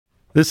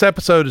This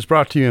episode is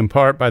brought to you in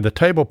part by the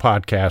Table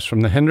Podcast from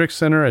the Hendricks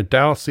Center at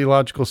Dallas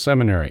Theological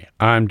Seminary.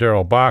 I'm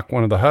Darrell Bach,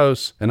 one of the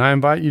hosts, and I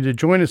invite you to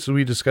join us as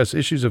we discuss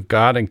issues of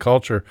God and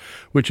culture,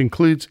 which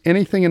includes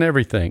anything and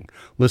everything.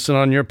 Listen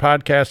on your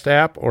podcast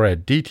app or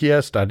at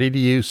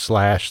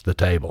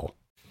dts.edu/thetable.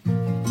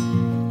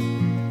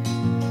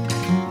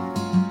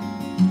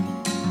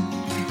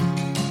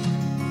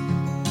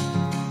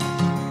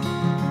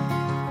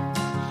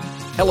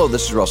 Hello,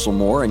 this is Russell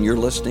Moore, and you're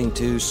listening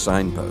to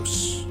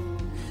Signposts.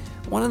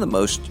 One of the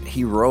most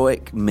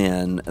heroic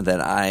men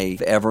that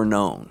I've ever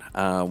known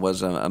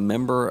was a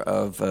member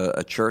of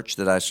a church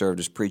that I served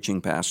as preaching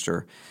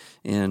pastor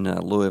in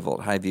Louisville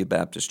at Highview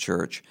Baptist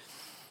Church.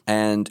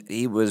 And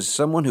he was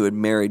someone who had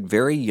married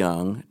very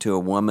young to a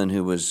woman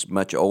who was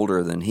much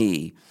older than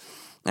he,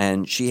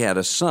 and she had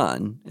a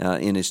son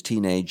in his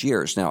teenage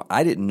years. Now,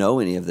 I didn't know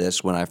any of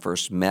this when I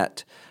first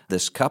met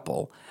this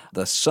couple.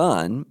 The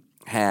son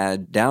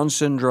had Down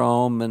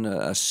syndrome and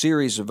a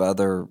series of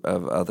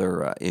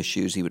other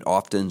issues. He would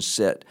often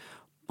sit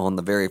on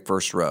the very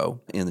first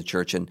row in the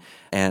church,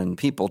 and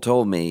people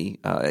told me,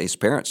 his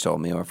parents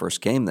told me when I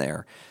first came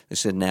there, they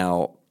said,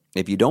 now,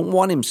 if you don't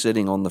want him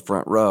sitting on the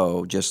front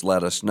row, just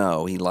let us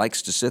know. He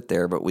likes to sit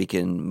there, but we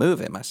can move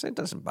him. I said, it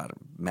doesn't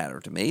matter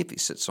to me if he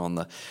sits on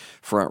the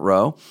front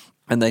row.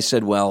 And they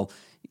said, well,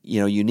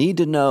 you need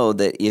to know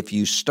that if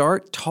you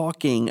start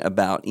talking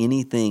about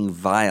anything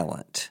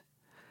violent,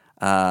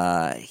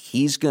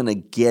 he's going to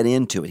get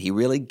into it. He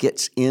really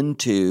gets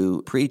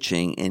into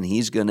preaching, and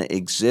he's going to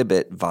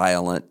exhibit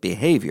violent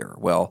behavior.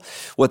 Well,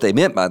 what they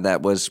meant by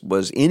that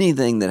was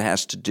anything that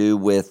has to do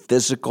with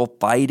physical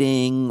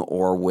fighting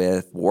or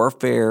with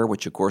warfare,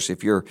 which, of course,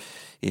 if you're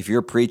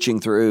preaching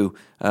through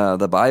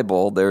the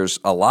Bible, there's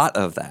a lot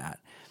of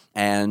that.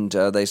 And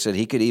they said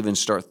he could even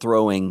start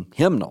throwing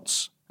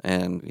hymnals,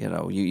 and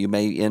you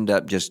may end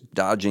up just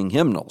dodging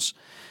hymnals.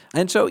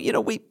 And so,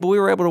 we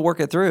were able to work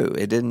it through.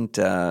 It didn't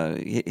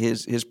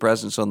his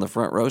presence on the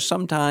front row.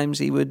 Sometimes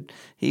he would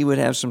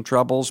have some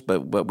troubles,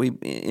 but we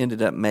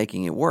ended up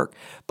making it work.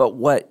 But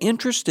what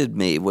interested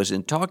me was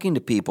in talking to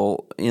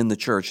people in the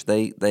church,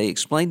 they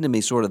explained to me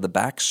sort of the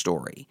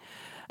backstory,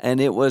 and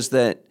it was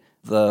that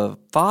the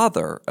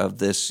father of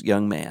this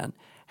young man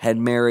had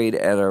married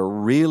at a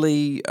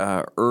really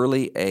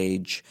early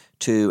age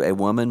to a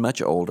woman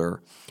much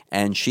older,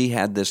 and she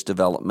had this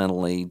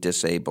developmentally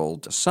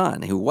disabled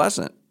son who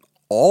wasn't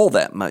all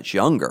that much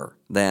younger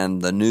than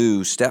the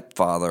new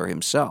stepfather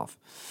himself.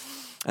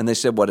 And they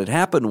said what had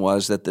happened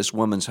was that this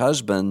woman's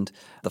husband,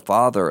 the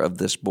father of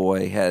this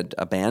boy, had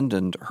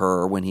abandoned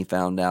her when he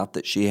found out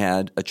that she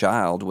had a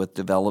child with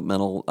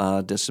developmental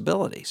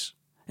disabilities.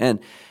 And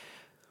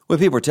when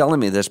people were telling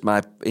me this,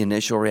 my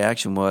initial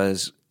reaction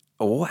was,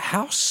 oh,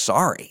 how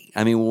sorry.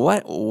 I mean,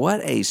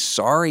 what a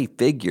sorry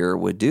figure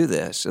would do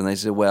this? And they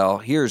said, well,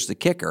 here's the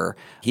kicker.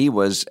 He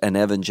was an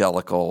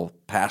evangelical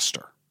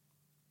pastor,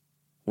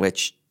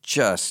 which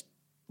just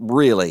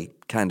really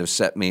kind of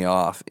set me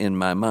off in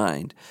my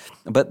mind.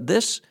 But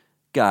this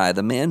guy,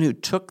 the man who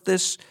took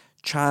this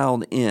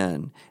child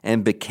in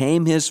and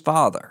became his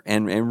father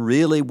and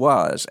really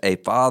was a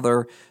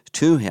father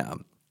to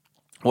him,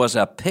 was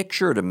a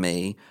picture to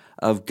me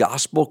of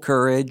gospel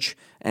courage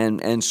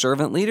and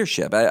servant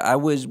leadership.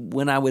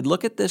 When I would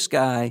look at this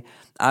guy,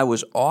 I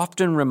was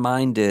often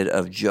reminded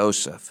of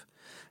Joseph,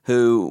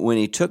 who, when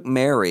he took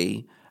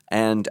Mary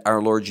and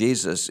our Lord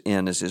Jesus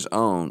in as his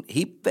own,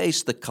 he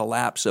faced the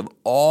collapse of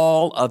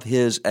all of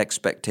his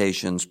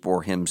expectations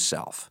for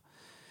himself.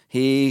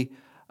 He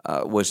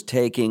was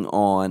taking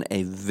on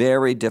a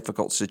very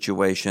difficult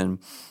situation,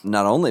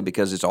 not only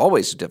because it's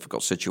always a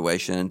difficult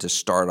situation to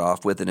start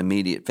off with an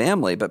immediate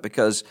family, but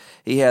because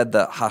he had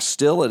the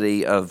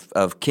hostility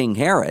of King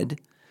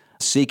Herod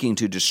seeking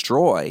to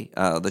destroy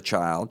the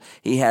child.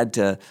 He had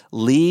to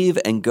leave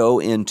and go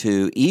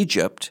into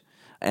Egypt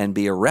and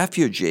be a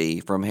refugee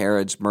from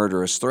Herod's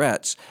murderous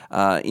threats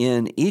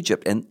in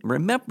Egypt. And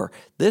remember,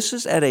 this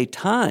is at a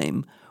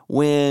time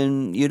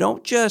when you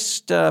don't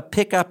just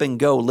pick up and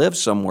go live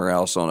somewhere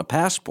else on a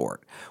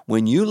passport.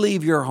 When you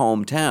leave your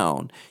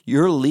hometown,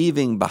 you're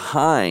leaving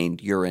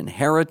behind your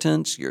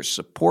inheritance, your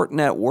support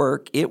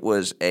network. It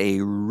was a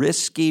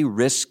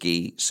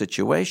risky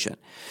situation.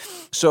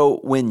 So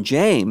when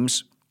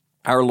James,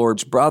 our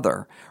Lord's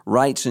brother,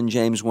 writes in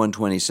James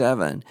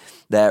 1:27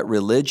 that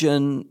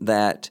religion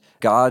that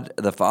God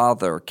the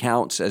Father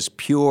counts as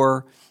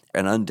pure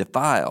and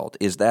undefiled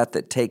is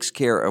that takes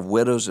care of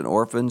widows and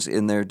orphans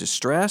in their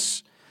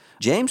distress,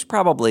 James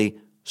probably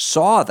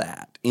saw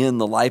that in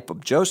the life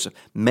of Joseph,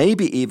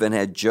 maybe even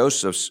had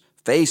Joseph's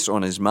face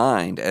on his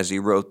mind as he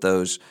wrote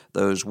those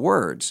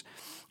words.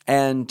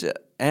 And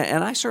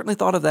I certainly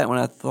thought of that when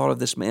I thought of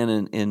this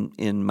man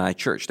in my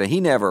church. Now,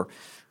 he never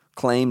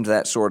claimed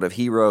that sort of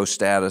hero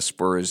status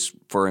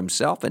for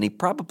himself, and he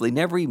probably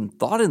never even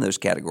thought in those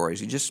categories.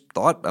 He just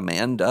thought a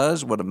man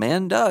does what a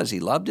man does. He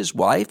loved his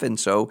wife, and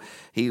so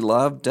he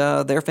loved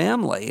their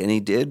family, and he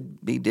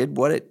did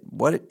what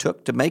it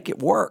took to make it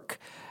work.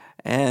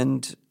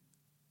 And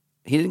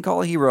he didn't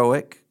call it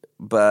heroic,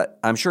 but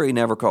I'm sure he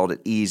never called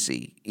it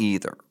easy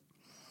either.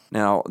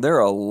 Now, there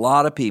are a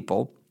lot of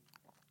people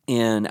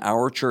in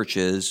our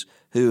churches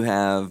who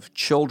have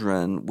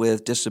children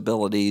with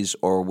disabilities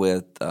or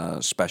with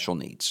special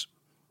needs.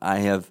 I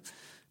have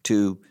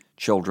 2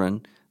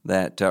 children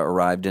that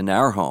arrived in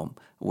our home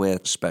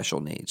with special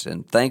needs,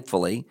 and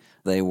thankfully,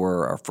 they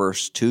were our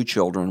first 2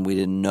 children. We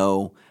didn't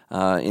know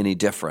any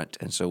different,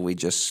 and so we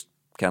just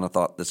kind of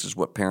thought this is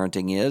what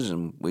parenting is,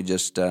 and we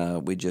just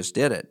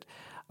did it.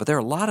 But there are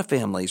a lot of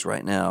families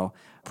right now,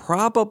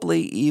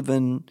 probably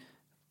even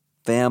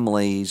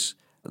families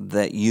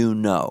that you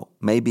know.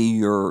 Maybe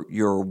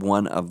you're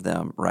one of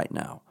them right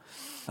now.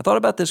 I thought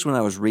about this when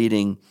I was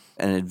reading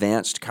an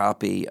advanced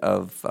copy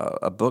of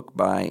a book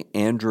by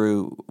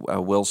Andrew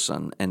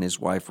Wilson and his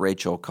wife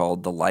Rachel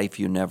called The Life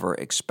You Never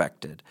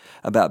Expected,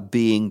 about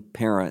being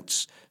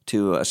parents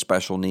to a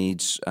special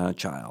needs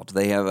child.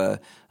 They have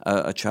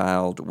a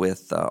child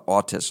with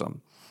autism,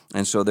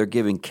 and so they're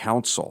giving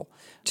counsel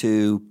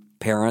to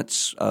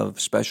parents of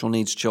special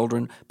needs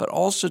children, but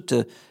also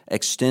to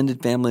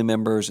extended family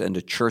members and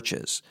to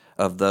churches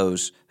of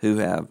those who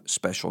have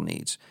special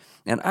needs.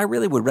 And I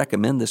really would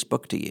recommend this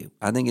book to you.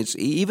 I think it's,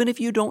 even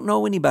if you don't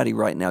know anybody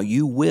right now,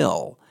 you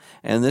will.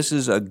 And this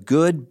is a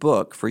good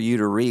book for you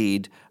to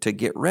read to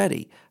get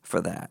ready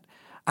for that.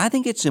 I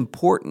think it's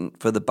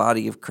important for the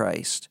body of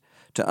Christ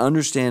to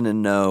understand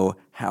and know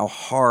how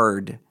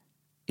hard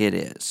it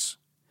is,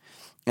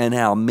 and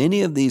how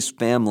many of these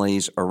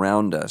families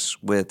around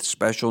us with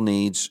special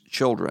needs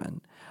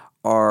children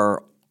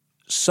are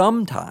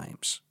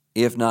sometimes,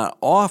 if not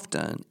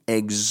often,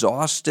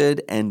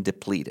 exhausted and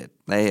depleted.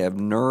 They have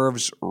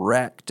nerves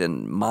wrecked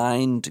and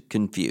mind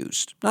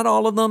confused. Not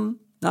all of them,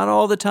 not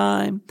all the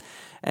time,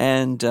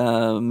 and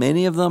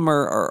many of them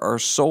are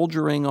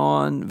soldiering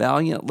on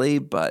valiantly,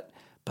 but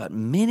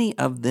many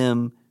of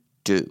them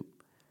do.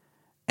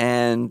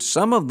 And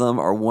some of them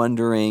are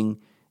wondering,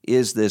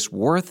 is this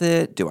worth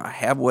it? Do I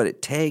have what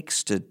it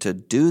takes to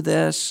do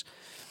this?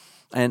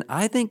 And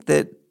I think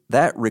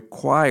that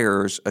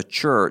requires a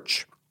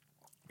church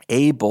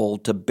able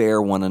to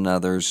bear one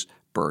another's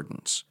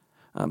burdens.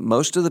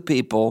 Most of the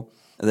people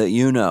that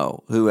you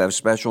know who have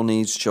special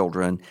needs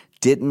children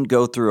didn't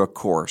go through a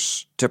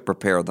course to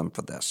prepare them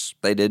for this.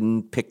 They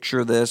didn't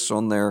picture this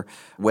on their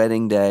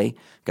wedding day.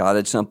 God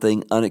had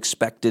something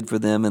unexpected for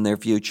them in their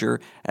future,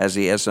 as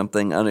He has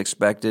something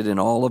unexpected in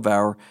all of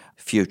our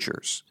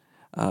futures.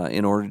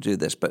 In order to do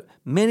this. But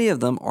many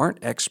of them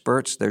aren't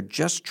experts. They're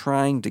just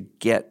trying to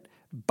get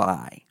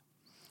by.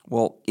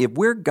 Well, if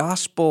we're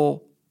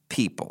gospel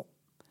people,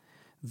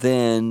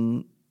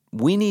 then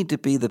we need to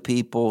be the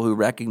people who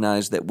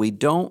recognize that we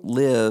don't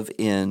live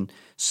in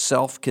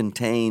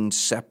self-contained,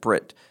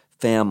 separate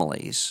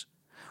families.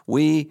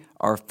 We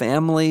are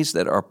families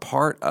that are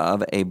part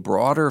of a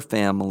broader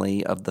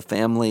family of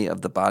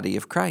the body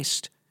of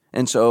Christ.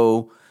 And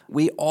so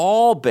we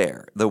all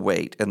bear the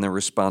weight and the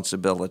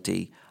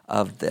responsibility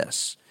of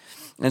this.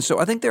 And so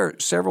I think there are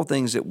several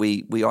things that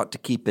we ought to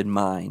keep in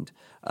mind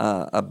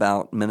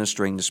about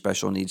ministering to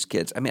special needs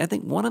kids. I mean, I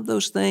think one of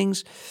those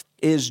things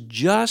is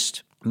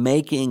just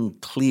making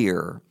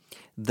clear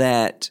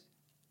that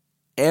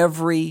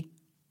every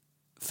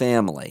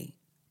family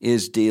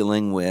is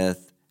dealing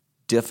with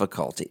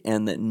difficulty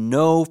and that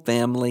no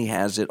family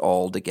has it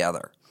all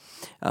together.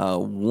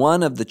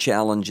 One of the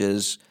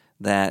challenges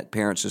that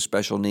parents of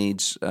special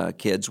needs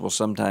kids will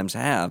sometimes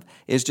have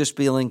is just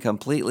feeling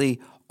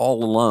completely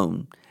all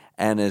alone,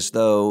 and as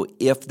though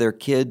if their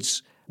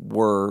kids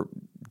were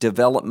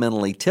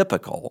developmentally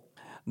typical,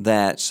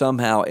 that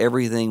somehow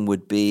everything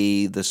would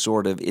be the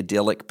sort of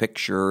idyllic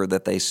picture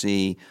that they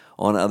see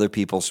on other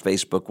people's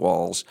Facebook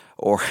walls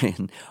or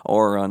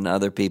on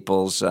other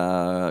people's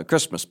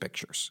Christmas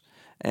pictures.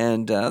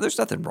 And there's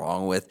nothing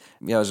wrong with,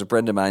 as a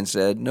friend of mine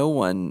said, no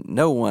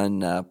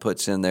one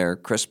puts in their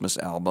Christmas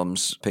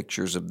albums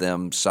pictures of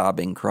them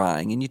sobbing,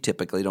 crying, and you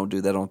typically don't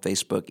do that on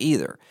Facebook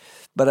either.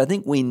 But I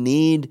think we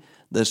need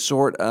the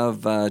sort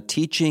of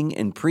teaching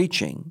and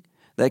preaching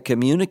that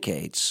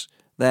communicates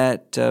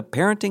that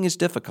parenting is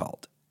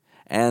difficult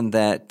and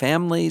that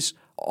families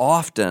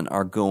often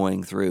are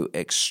going through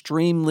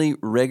extremely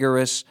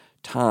rigorous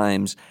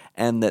times,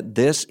 and that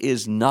this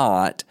is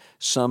not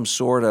some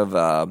sort of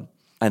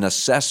an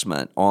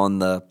assessment on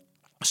the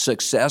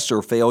success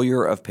or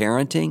failure of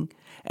parenting,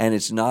 and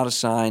it's not a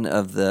sign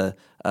of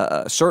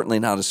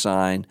certainly not a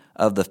sign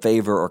of the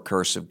favor or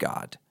curse of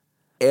God.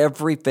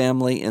 Every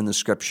family in the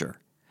Scripture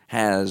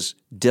has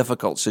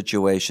difficult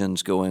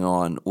situations going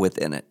on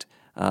within it,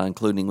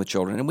 including with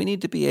children. And we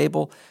need to be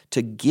able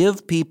to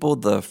give people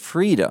the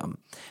freedom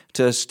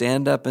to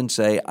stand up and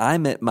say,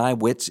 I'm at my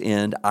wit's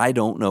end, I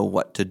don't know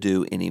what to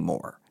do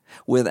anymore,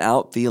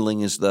 without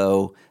feeling as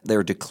though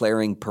they're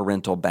declaring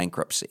parental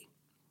bankruptcy.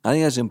 I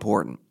think that's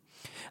important.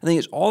 I think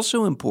it's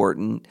also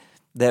important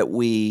that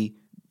we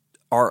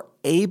are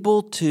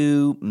able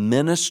to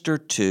minister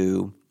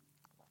to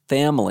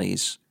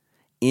families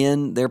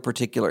in their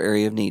particular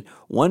area of need.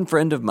 One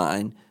friend of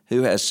mine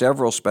who has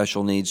several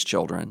special needs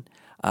children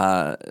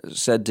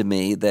said to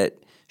me that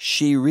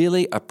she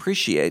really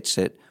appreciates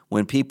it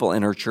when people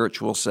in her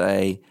church will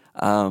say,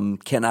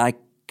 can I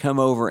come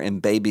over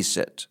and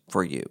babysit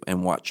for you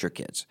and watch your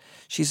kids.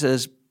 She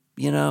says,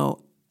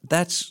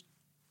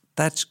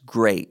 that's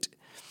great.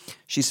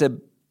 She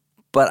said,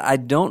 but I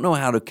don't know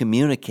how to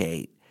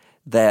communicate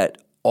that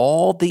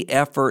all the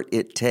effort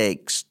it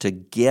takes to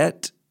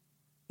get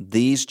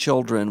these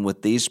children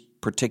with these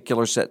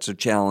particular sets of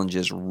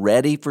challenges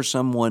ready for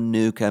someone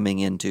new coming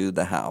into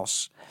the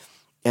house,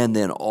 and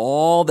then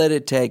all that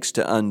it takes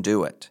to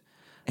undo it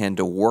and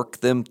to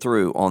work them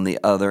through on the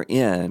other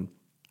end,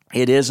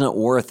 it isn't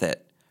worth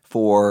it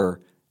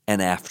for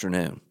an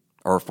afternoon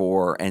or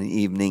for an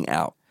evening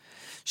out.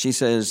 She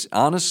says,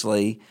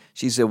 honestly,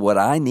 what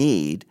I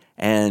need,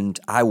 and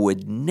I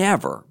would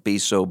never be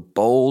so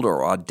bold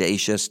or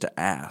audacious to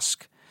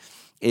ask,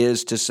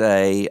 is to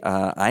say,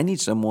 I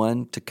need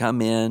someone to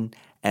come in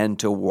and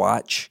to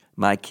watch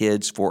my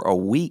kids for a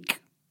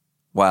week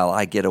while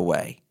I get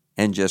away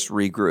and just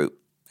regroup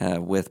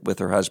with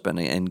her husband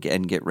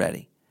and get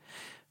ready.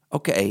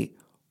 Okay,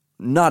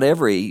 not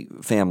every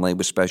family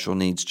with special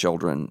needs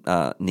children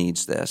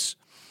needs this,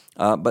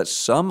 but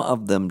some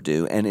of them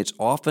do, and it's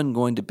often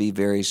going to be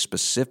very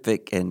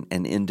specific and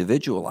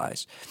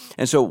individualized.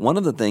 And so one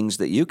of the things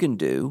that you can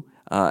do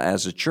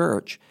as a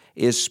church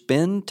is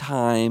spend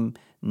time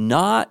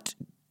not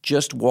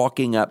just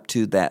walking up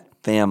to that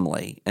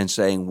family and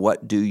saying,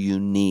 what do you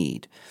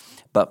need?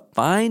 But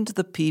find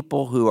the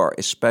people who are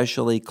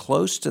especially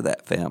close to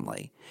that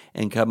family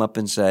and come up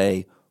and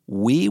say,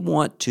 we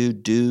want to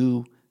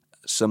do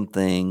some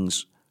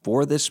things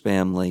for this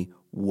family.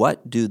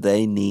 What do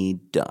they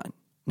need done?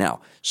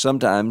 Now,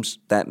 sometimes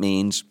that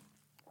means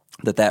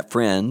that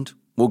friend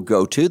will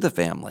go to the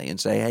family and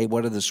say, hey,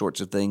 what are the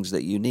sorts of things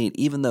that you need?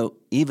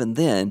 Even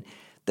then,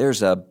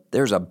 there's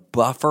a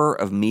buffer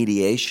of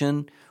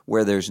mediation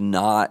where there's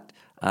not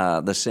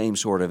the same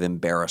sort of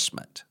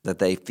embarrassment that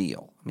they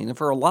feel. I mean,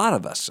 for a lot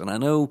of us, and I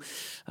know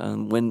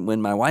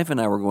when my wife and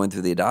I were going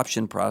through the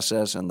adoption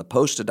process and the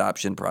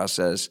post-adoption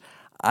process,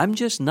 I'm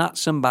just not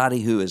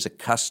somebody who is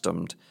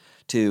accustomed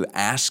to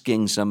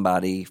asking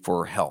somebody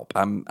for help.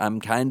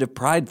 I'm kind of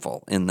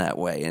prideful in that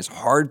way. It's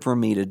hard for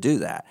me to do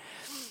that.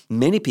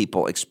 Many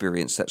people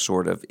experience that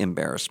sort of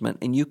embarrassment,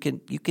 and you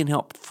can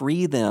help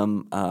free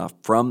them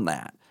from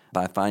that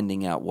by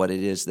finding out what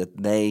it is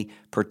that they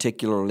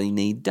particularly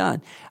need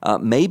done.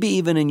 Maybe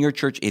even in your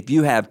church, if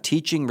you have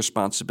teaching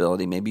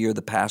responsibility, maybe you're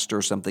the pastor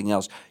or something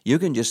else, you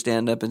can just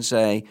stand up and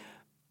say,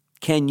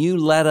 can you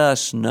let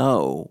us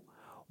know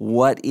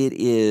what it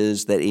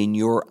is that in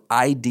your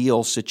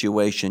ideal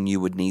situation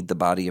you would need the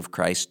body of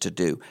Christ to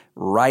do?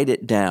 Write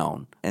it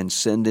down and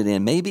send it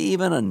in, maybe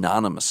even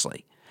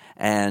anonymously.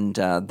 And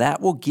that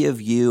will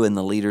give you and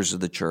the leaders of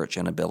the church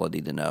an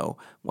ability to know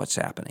what's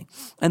happening.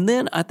 And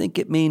then I think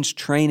it means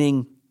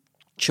training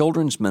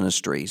children's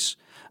ministries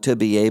to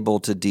be able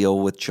to deal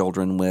with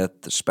children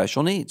with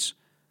special needs.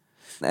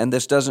 And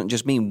this doesn't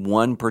just mean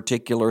one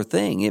particular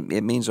thing.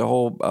 It means a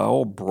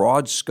whole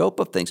broad scope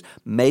of things.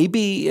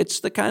 Maybe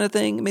it's the kind of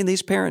thing, I mean,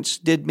 these parents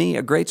did me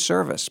a great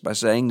service by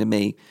saying to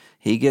me,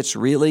 he gets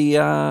really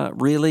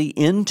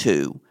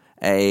into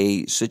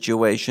a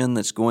situation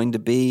that's going to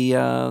be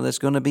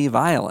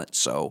violent.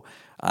 So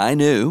I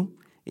knew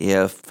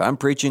if I'm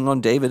preaching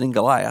on David and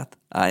Goliath,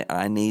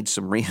 I need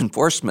some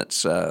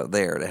reinforcements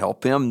there to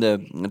help him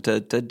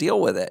to deal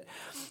with it.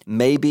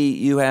 Maybe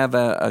you have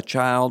a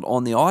child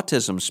on the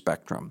autism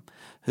spectrum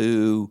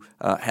who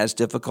has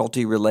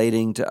difficulty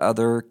relating to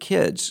other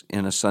kids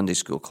in a Sunday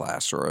school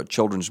class or a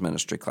children's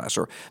ministry class.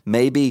 Or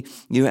maybe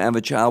you have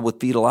a child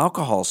with fetal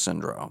alcohol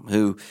syndrome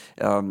who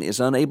is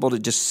unable to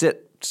just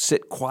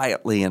sit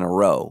quietly in a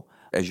row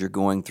as you're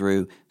going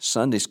through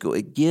Sunday school.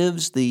 It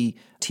gives the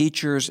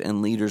teachers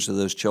and leaders of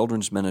those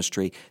children's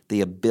ministry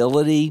the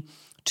ability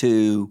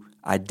to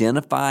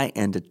identify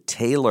and to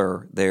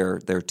tailor their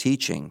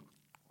teaching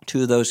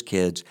to those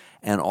kids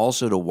and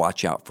also to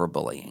watch out for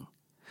bullying.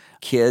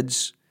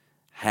 Kids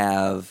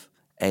have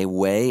a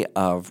way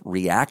of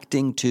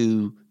reacting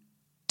to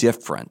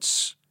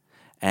difference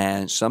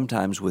and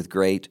sometimes with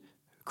great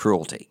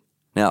cruelty.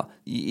 Now,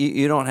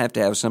 you don't have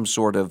to have some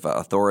sort of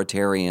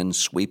authoritarian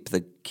sweep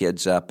the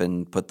kids up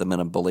and put them in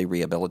a bully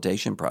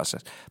rehabilitation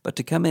process, but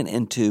to come in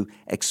and to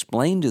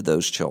explain to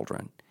those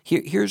children,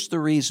 here's the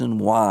reason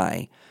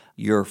why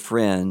your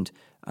friend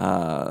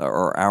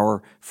or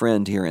our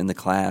friend here in the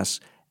class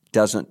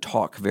doesn't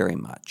talk very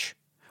much.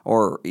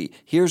 Or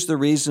here's the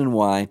reason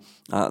why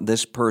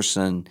this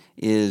person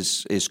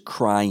is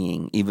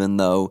crying, even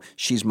though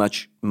she's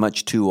much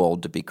too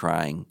old to be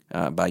crying,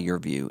 by your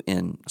view,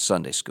 in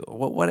Sunday school.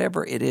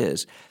 Whatever it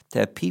is, to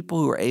have people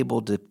who are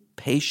able to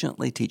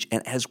patiently teach.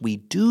 And as we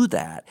do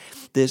that,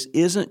 this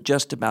isn't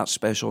just about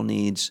special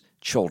needs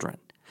children,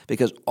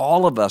 because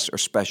all of us are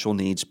special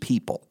needs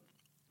people.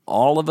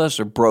 All of us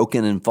are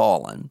broken and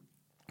fallen,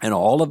 and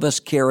all of us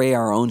carry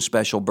our own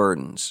special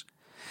burdens.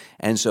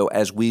 And so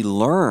as we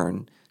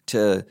learn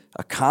to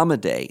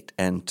accommodate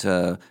and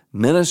to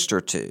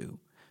minister to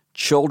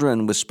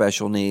children with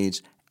special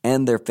needs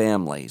and their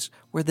families,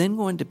 we're then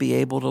going to be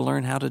able to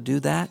learn how to do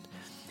that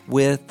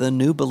with the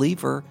new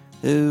believer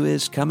who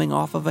is coming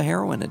off of a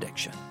heroin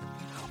addiction,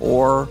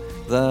 or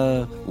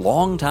the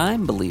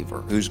longtime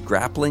believer who's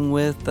grappling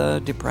with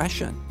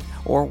depression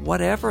or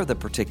whatever the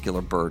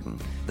particular burden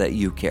that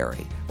you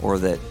carry or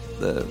that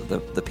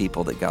the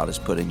people that God has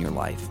put in your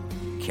life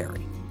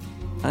carry.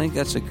 I think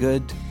that's a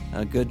good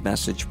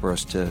message for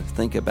us to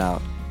think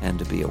about and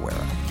to be aware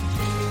of.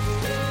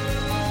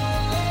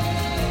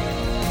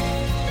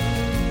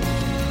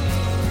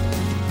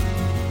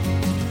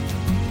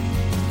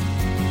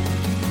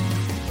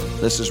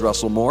 This is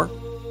Russell Moore,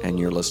 and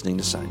you're listening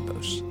to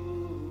Signposts.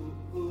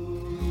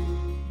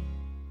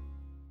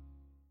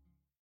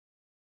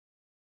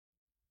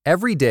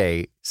 Every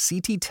day,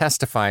 CT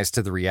testifies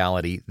to the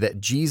reality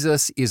that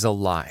Jesus is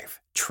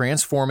alive,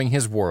 transforming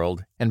his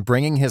world and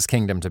bringing his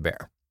kingdom to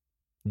bear.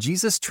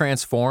 Jesus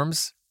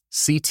transforms,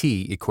 CT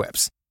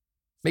equips.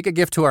 Make a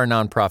gift to our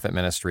nonprofit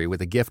ministry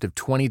with a gift of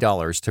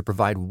 $20 to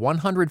provide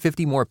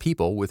 150 more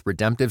people with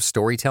redemptive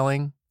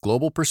storytelling,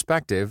 global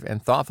perspective,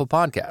 and thoughtful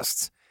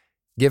podcasts.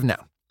 Give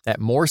now at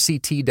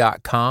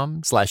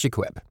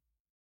morect.com/equip.